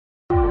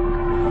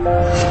Hey,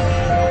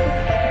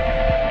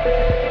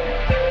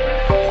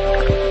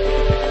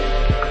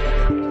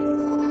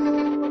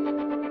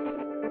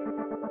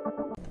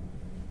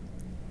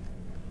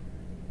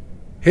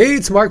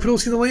 it's Mark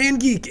Podolsky, the Land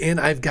Geek, and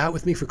I've got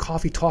with me for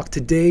Coffee Talk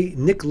today,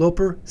 Nick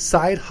Loper,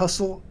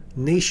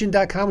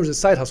 SideHustleNation.com, or is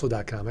it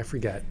SideHustle.com? I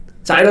forget.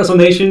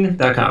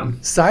 SideHustleNation.com.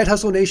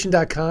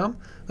 SideHustleNation.com.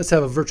 Let's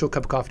have a virtual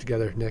cup of coffee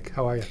together. Nick,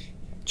 how are you?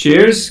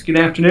 Cheers. Good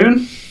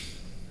afternoon.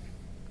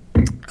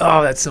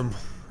 Oh, that's some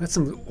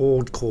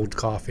old cold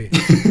coffee.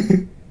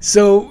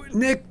 So,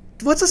 Nick,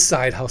 what's a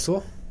side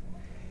hustle?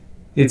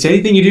 It's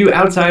anything you do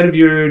outside of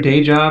your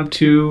day job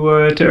to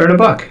earn a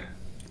buck.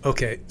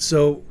 Okay,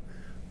 so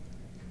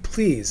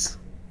please,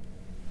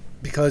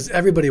 because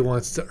everybody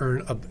wants to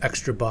earn an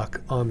extra buck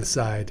on the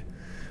side,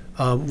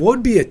 what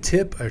would be a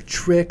tip, a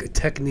trick, a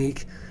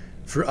technique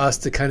for us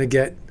to kind of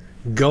get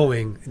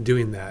going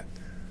doing that?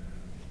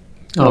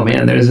 Oh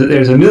man, there's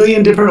a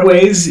million different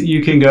ways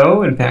you can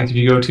go. In fact, if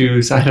you go to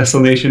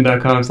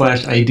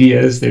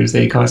sidehustlenation.com/ideas, there's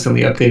a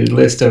constantly updated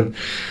list of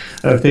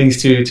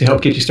things to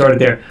help get you started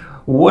there.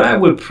 What I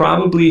would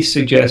probably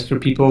suggest for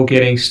people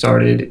getting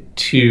started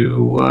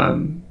to,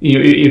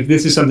 if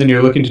this is something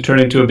you're looking to turn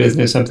into a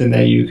business, something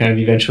that you kind of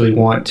eventually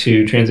want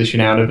to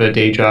transition out of a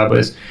day job,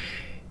 is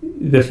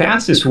the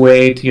fastest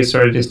way to get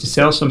started is to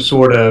sell some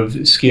sort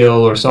of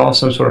skill or solve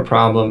some sort of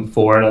problem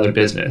for another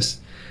business.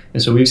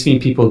 And so we've seen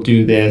people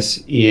do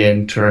this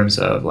in terms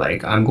of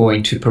like, I'm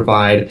going to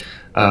provide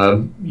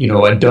a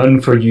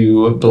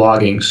done-for-you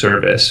blogging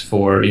service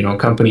for,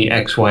 company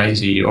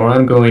XYZ, or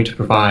I'm going to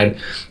provide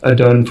a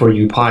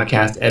done-for-you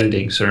podcast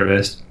editing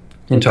service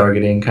and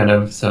targeting kind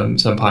of some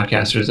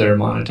podcasters that are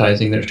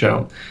monetizing their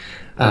show.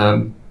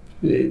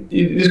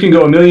 This can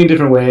go a million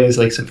different ways.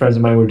 Like some friends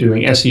of mine were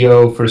doing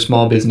SEO for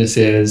small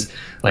businesses,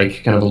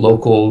 like kind of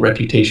local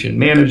reputation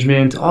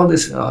management, all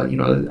this,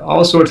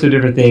 all sorts of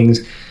different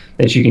things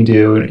that you can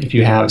do. And if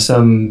you have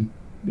some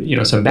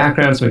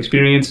background, some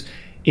experience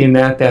in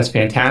that, that's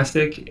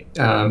fantastic,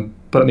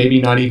 but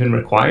maybe not even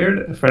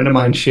required. A friend of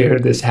mine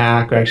shared this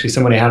hack, or actually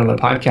someone I had on the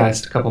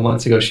podcast a couple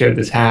months ago shared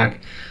this hack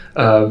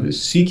of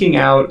seeking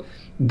out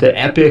the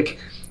epic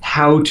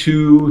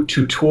how-to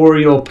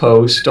tutorial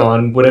post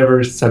on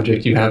whatever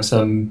subject you have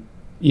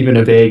even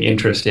a vague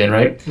interest in,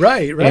 right?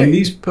 Right. And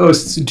these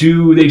posts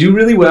do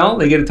really well.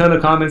 They get a ton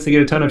of comments, they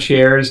get a ton of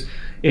shares,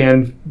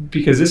 and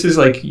because this is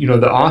like,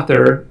 the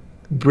author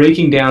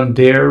breaking down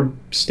their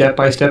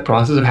step-by-step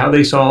process of how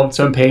they solved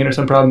some pain or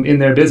some problem in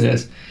their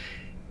business.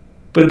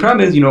 But the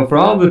problem is, for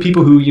all the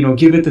people who,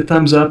 give it the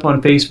thumbs up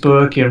on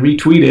Facebook and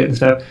retweet it and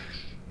stuff,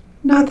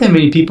 not that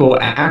many people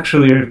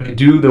actually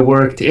do the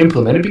work to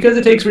implement it because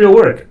it takes real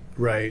work.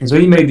 Right. And so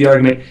he made the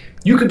argument,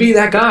 you could be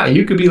that guy.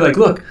 You could be like,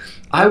 look,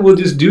 I will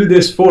just do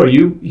this for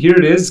you. Here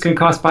it is. It's going to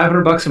cost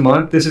 $500 a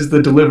month. This is the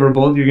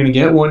deliverable. You're going to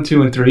get 1,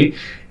 2, and 3.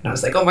 And I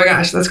was like, oh my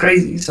gosh, that's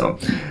crazy. So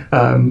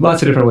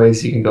lots of different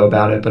ways you can go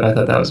about it, but I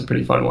thought that was a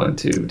pretty fun one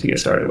to get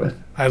started with.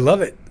 I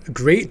love it.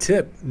 Great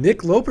tip.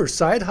 Nick Loper,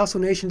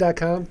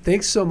 SideHustleNation.com.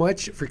 Thanks so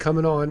much for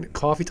coming on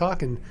Coffee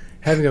Talk and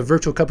having a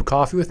virtual cup of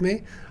coffee with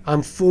me.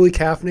 I'm fully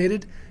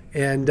caffeinated.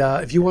 And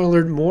if you want to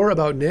learn more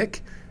about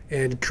Nick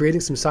and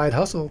creating some side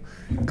hustle,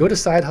 go to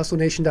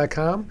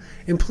SideHustleNation.com.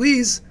 And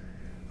please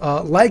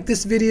like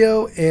this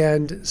video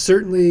and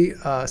certainly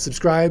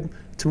subscribe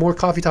to more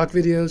Coffee Talk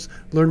videos.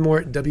 Learn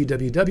more at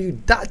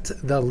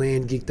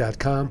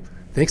www.thelandgeek.com.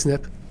 Thanks,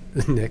 Nick.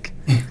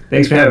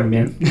 Thanks for having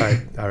me, man.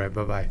 All right.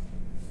 Bye-bye.